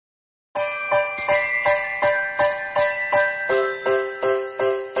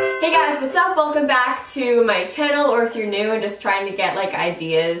what's up? Welcome back to my channel, or if you're new and just trying to get like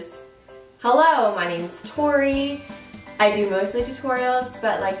ideas. Hello, my name's Tori. I do mostly tutorials,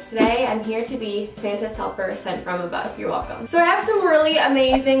 but like today I'm here to be Santa's helper sent from above. You're welcome. So I have some really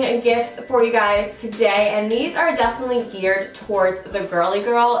amazing gifts for you guys today, and these are definitely geared towards the girly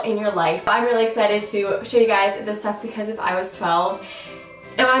girl in your life. I'm really excited to show you guys this stuff because if I was 12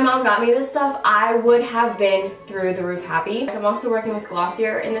 and my mom got me this stuff, I would have been through the roof happy. I'm also working with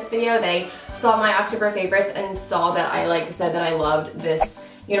Glossier in this video. They saw my October favorites and saw that I said that I loved this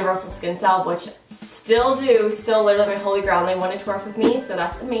Universal Skin Salve, which still literally my holy grail, and they wanted to work with me, so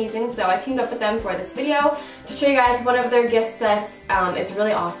that's amazing. So I teamed up with them for this video to show you guys one of their gift sets. It's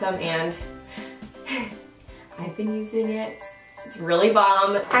really awesome and I've been using it. It's really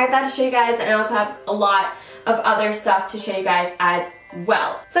bomb. I have that to show you guys, and I also have a lot of other stuff to show you guys as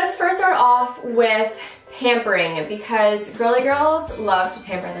well. So let's first start off with pampering, because girly girls love to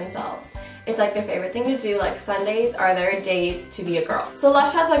pamper themselves. It's like their favorite thing to do. Like Sundays are their days to be a girl. So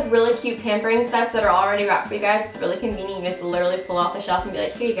Lush has like really cute pampering sets that are already wrapped for you guys. It's really convenient. You just literally pull off the shelf and be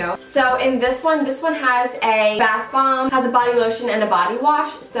like, here you go. So in this one has a bath bomb, has a body lotion and a body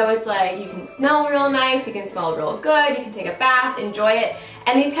wash. So it's like you can smell real nice, you can smell real good, you can take a bath, enjoy it.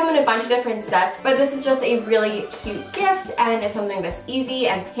 And these come in a bunch of different sets, but this is just a really cute gift, and it's something that's easy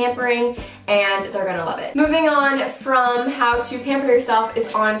and pampering, and they're gonna love it. Moving on from how to pamper yourself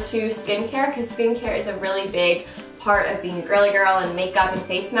is on to skincare, because skincare is a really big part of being a girly girl, and makeup and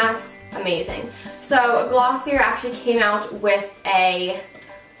face masks, amazing. So Glossier actually came out with a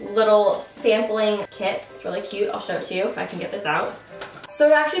little sampling kit. It's really cute. I'll show it to you if I can get this out. So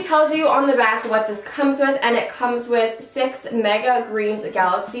it actually tells you on the back what this comes with, and it comes with 6 Mega Greens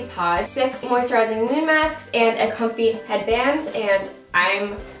Galaxy Pods, 6 moisturizing moon masks, and a comfy headband, and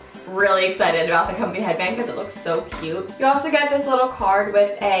I'm really excited about the comfy headband because it looks so cute. You also get this little card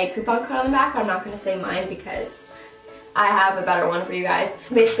with a coupon code on the back, but I'm not going to say mine because I have a better one for you guys.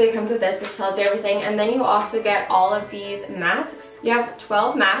 Basically it comes with this, which tells you everything, and then you also get all of these masks. You have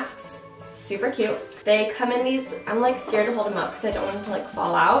 12 masks. Super cute. They come in these, I'm like scared to hold them up because I don't want them to like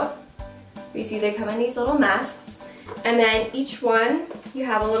fall out. You see they come in these little masks, and then each one you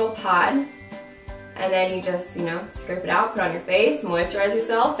have a little pod, and then you just, you know, scrape it out, put it on your face, moisturize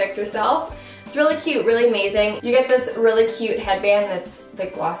yourself, fix yourself. It's really cute, really amazing. You get this really cute headband that's the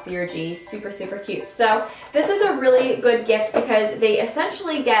Glossier G, super cute. So this is a really good gift because they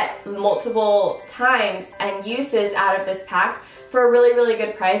essentially get multiple times and uses out of this pack for a really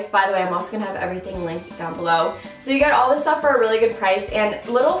good price. By the way, I'm also gonna have everything linked down below. So you get all this stuff for a really good price, and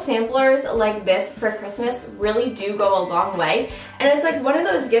little samplers like this for Christmas really do go a long way. And it's like one of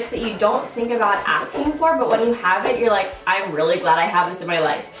those gifts that you don't think about asking for, but when you have it, you're like, I'm really glad I have this in my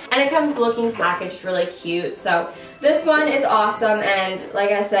life. And it comes looking packaged really cute. So this one is awesome, and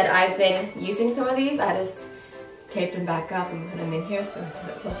like I said, I've been using some of these. I just taped them back up and put them in here so it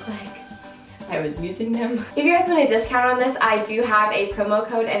would look like I was using them. If you guys want a discount on this, I do have a promo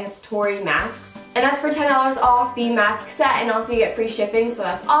code, and it's ToriMasks. And that's for $10 off the mask set, and also you get free shipping, so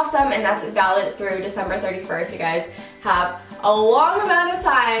that's awesome, and that's valid through December 31st. You guys have a long amount of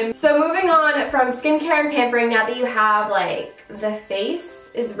time. So moving on from skincare and pampering, now that you have like the face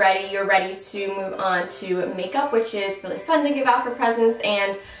is ready, you're ready to move on to makeup, which is really fun to give out for presents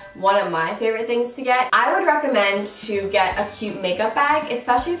and one of my favorite things to get. I would recommend to get a cute makeup bag,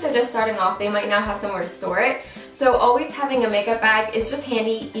 especially if they're just starting off. They might not have somewhere to store it. So always having a makeup bag is just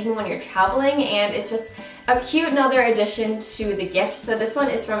handy even when you're traveling, and it's just a cute another addition to the gift. So this one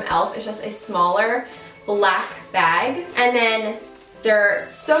is from e.l.f. It's just a smaller black bag, and then there are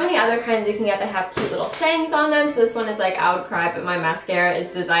so many other kinds you can get that have cute little sayings on them. So this one is like, I would cry but my mascara is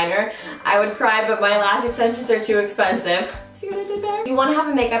designer. I would cry but my lash extensions are too expensive. See what I did there? You want to have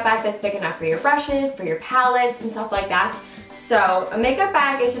a makeup bag that's big enough for your brushes, for your palettes, and stuff like that. So a makeup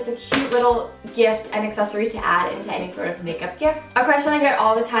bag is just a cute little gift and accessory to add into any sort of makeup gift. A question I get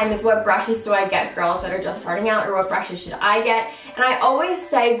all the time is, what brushes do I get girls that are just starting out, or what brushes should I get? And I always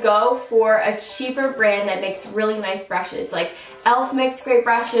say go for a cheaper brand that makes really nice brushes. Like e.l.f. makes great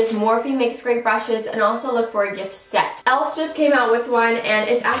brushes, Morphe makes great brushes, and also look for a gift set. e.l.f. just came out with one, and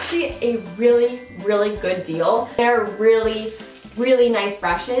it's actually a really good deal. They're really nice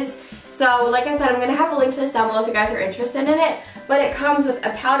brushes. So like I said, I'm going to have a link to this down below if you guys are interested in it. But it comes with a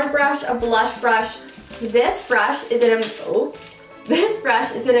powder brush, a blush brush. This brush is an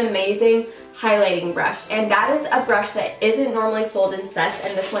amazing highlighting brush. And that is a brush that isn't normally sold in sets,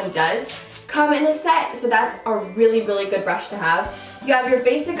 and this one does come in a set. So that's a really good brush to have. You have your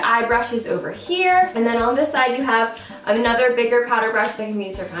basic eye brushes over here, and then on this side you have another bigger powder brush that can be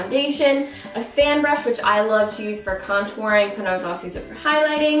used for foundation, a fan brush, which I love to use for contouring, sometimes I also use it for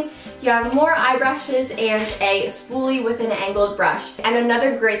highlighting. You have more eye brushes and a spoolie with an angled brush. And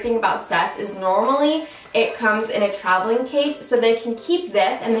another great thing about sets is normally it comes in a traveling case, so they can keep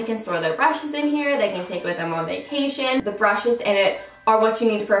this and they can store their brushes in here, they can take with them on vacation. The brushes in it are what you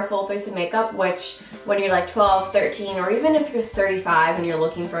need for a full face of makeup, which when you're like 12, 13, or even if you're 35 and you're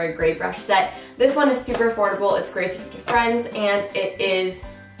looking for a great brush set, this one is super affordable, it's great to give to friends, and it is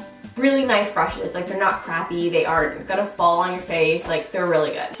really nice brushes. Like, they're not crappy, they aren't gonna fall on your face, like, they're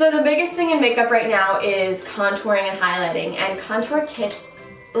really good. So the biggest thing in makeup right now is contouring and highlighting, and contour kits,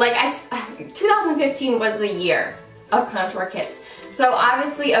 like 2015 was the year of contour kits. So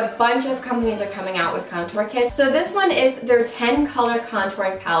obviously a bunch of companies are coming out with contour kits. So this one is their 10 color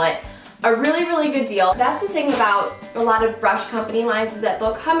contouring palette. A really, really good deal. That's the thing about a lot of brush company lines, is that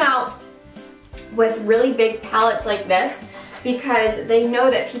they'll come out with really big palettes like this because they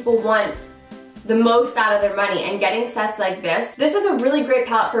know that people want the most out of their money, and getting sets like this is a really great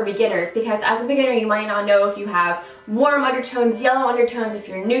palette for beginners, because as a beginner you might not know if you have warm undertones, yellow undertones, if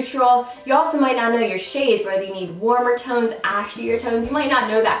you're neutral. You also might not know your shades, whether you need warmer tones, ashier tones, you might not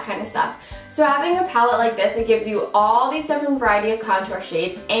know that kind of stuff. So having a palette like this, it gives you all these different variety of contour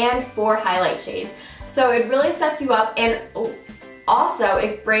shades and 4 highlight shades. So it really sets you up, and also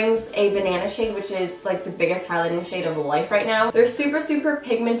it brings a banana shade, which is like the biggest highlighting shade of life right now. They're super, super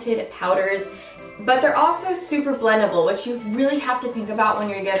pigmented powders, but they're also super blendable, which you really have to think about when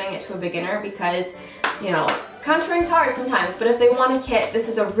you're giving it to a beginner, because, you know, contouring's hard sometimes, but if they want a kit, this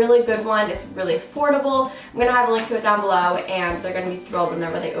is a really good one. It's really affordable. I'm going to have a link to it down below, and they're going to be thrilled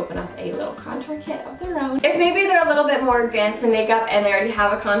whenever they open up a little contour kit of their own. If maybe they're a little bit more advanced in makeup and they already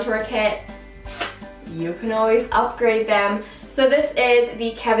have a contour kit, you can always upgrade them. So this is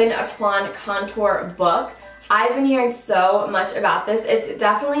the Kevyn Aucoin Contour Book. I've been hearing so much about this. It's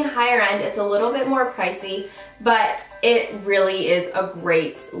definitely higher end. It's a little bit more pricey, but it really is a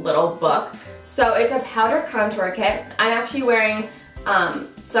great little book. So it's a powder contour kit. I'm actually wearing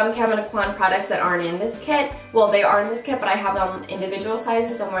some Kevyn Aucoin products that aren't in this kit. Well, they are in this kit, but I have them individual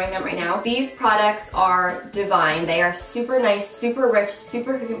sizes. I'm wearing them right now. These products are divine. They are super nice, super rich,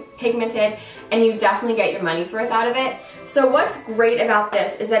 super pigmented, and you definitely get your money's worth out of it. So what's great about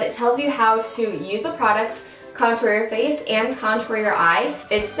this is that it tells you how to use the products, contour your face, and contour your eye.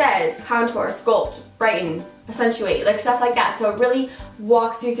 It says contour, sculpt, brighten, accentuate, like stuff like that. So it really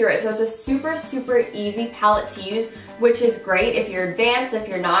walks you through it. So it's a super, super easy palette to use, which is great if you're advanced. If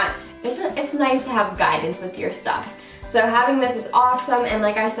you're not, it's nice to have guidance with your stuff. So having this is awesome, and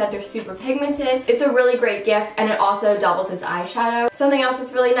like I said, they're super pigmented. It's a really great gift, and it also doubles as eyeshadow. Something else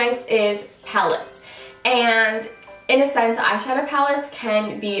that's really nice is palettes. And in a sense, eyeshadow palettes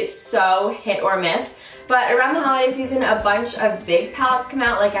can be so hit or miss. But around the holiday season, a bunch of big palettes come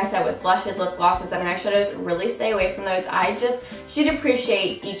out, like I said, with blushes, lip glosses, and eyeshadows. Really stay away from those. I just should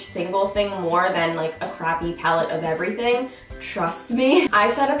appreciate each single thing more than like a crappy palette of everything. Trust me.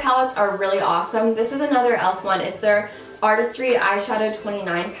 Eyeshadow palettes are really awesome. This is another e.l.f. one. It's their Artistry Eyeshadow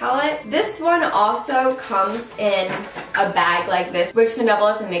 29 palette. This one also comes in a bag like this, which can double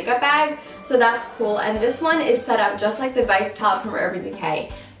as a makeup bag, so that's cool. And this one is set up just like the Vice palette from Urban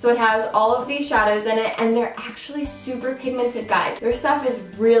Decay. So it has all of these shadows in it, and they're actually super pigmented, guys. Their stuff is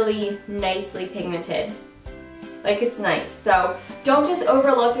really nicely pigmented. Like, it's nice. So don't just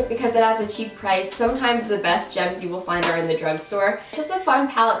overlook it because it has a cheap price. Sometimes the best gems you will find are in the drugstore. It's just a fun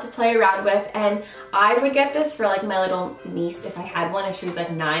palette to play around with, and I would get this for like my little niece if I had one. If she was like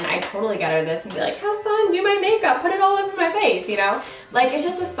 9, I'd totally get her this and be like, have fun, do my makeup, put it all over my face, you know? Like, it's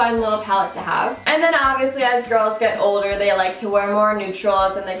just a fun little palette to have. And then obviously as girls get older, they like to wear more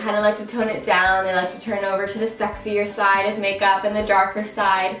neutrals, and they kind of like to tone it down. They like to turn over to the sexier side of makeup and the darker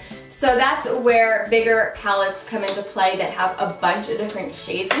side. So that's where bigger palettes come into play that have a bunch of different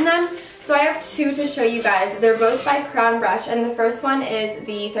shades in them. So I have 2 to show you guys. They're both by Crown Brush, and the first one is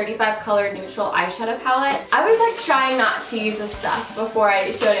the 35 color neutral eyeshadow palette. I was like trying not to use this stuff before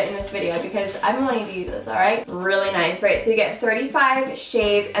I showed it in this video because I've been wanting to use this, alright? Really nice, right? So you get 35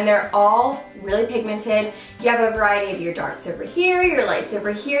 shades, and they're all really pigmented. You have a variety of your darks over here, your lights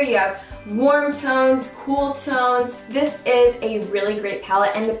over here. You have warm tones, cool tones. This is a really great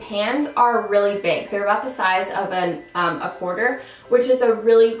palette, and the pans are really big. They're about the size of a quarter, which is a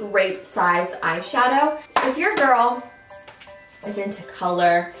really great sized eyeshadow. If your girl is into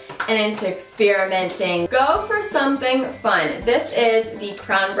color and into experimenting, go for something fun. This is the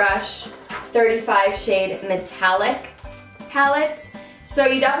Crown Brush 35 shade metallic palette. So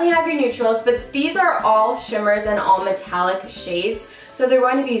you definitely have your neutrals, but these are all shimmers and all metallic shades. So they're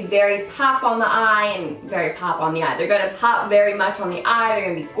going to be very pop on the eye and very pop on the eye. They're going to pop very much on the eye. They're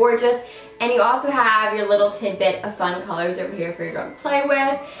going to be gorgeous. And you also have your little tidbit of fun colors over here for your girl to play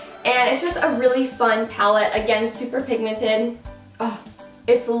with. And it's just a really fun palette. Again, super pigmented. Oh,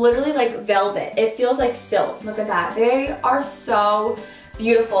 it's literally like velvet. It feels like silk. Look at that. They are so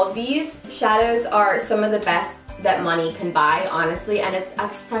beautiful. These shadows are some of the best that money can buy, honestly, and it's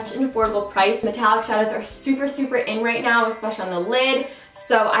at such an affordable price. Metallic shadows are super, super in right now, especially on the lid.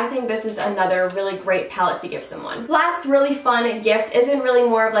 So I think this is another really great palette to give someone. Last really fun gift isn't really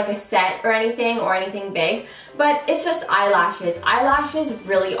more of like a set or anything big, but it's just eyelashes. Eyelashes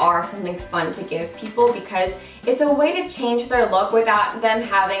really are something fun to give people because it's a way to change their look without them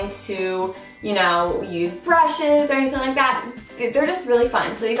having to, you know, use brushes or anything like that. They're just really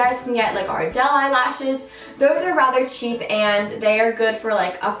fun. So you guys can get like Ardell eyelashes. Those are rather cheap and they are good for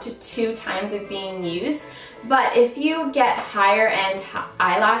like up to 2 times of being used. But if you get higher end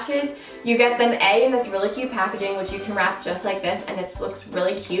eyelashes, you get them in this really cute packaging, which you can wrap just like this, and it looks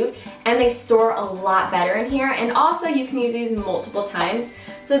really cute. And they store a lot better in here. And also you can use these multiple times.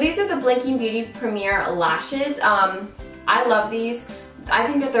 So these are the Blinking Beauty Premier Lashes. I love these. I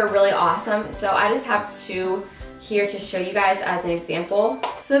think that they're really awesome. So I just have 2 here to show you guys as an example.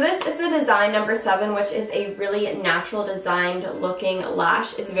 So this is the design number 7, which is a really natural designed looking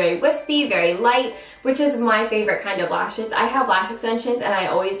lash. It's very wispy, very light, which is my favorite kind of lashes. I have lash extensions and I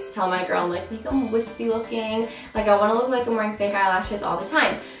always tell my girl, I'm like, make them wispy looking. Like I want to look like I'm wearing fake eyelashes all the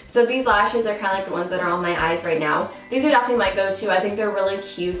time. So these lashes are kind of like the ones that are on my eyes right now. These are definitely my go-to. I think they're really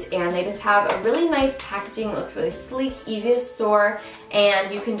cute and they just have a really nice packaging. It looks really sleek, easy to store,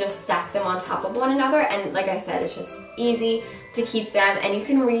 and you can just stack them on top of one another. And like I said, it's just easy to keep them, and you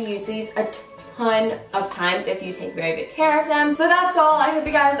can reuse these a ton of times if you take very good care of them. So that's all. I hope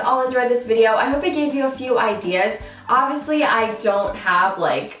you guys all enjoyed this video. I hope it gave you a few ideas. Obviously, I don't have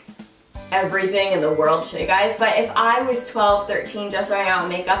like everything in the world to show you guys, but if I was 12, 13 just starting out in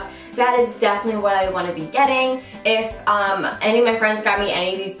makeup, that is definitely what I want to be getting. If any of my friends got me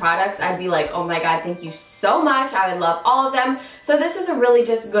any of these products, I'd be like, oh my god, thank you so much. I would love all of them. So this is a really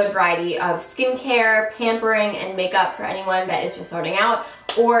just good variety of skincare, pampering, and makeup for anyone that is just starting out,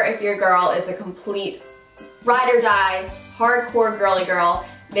 or if your girl is a complete ride or die, hardcore girly girl,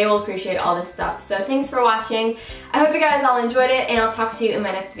 they will appreciate all this stuff. So thanks for watching. I hope you guys all enjoyed it, and I'll talk to you in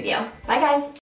my next video. Bye guys!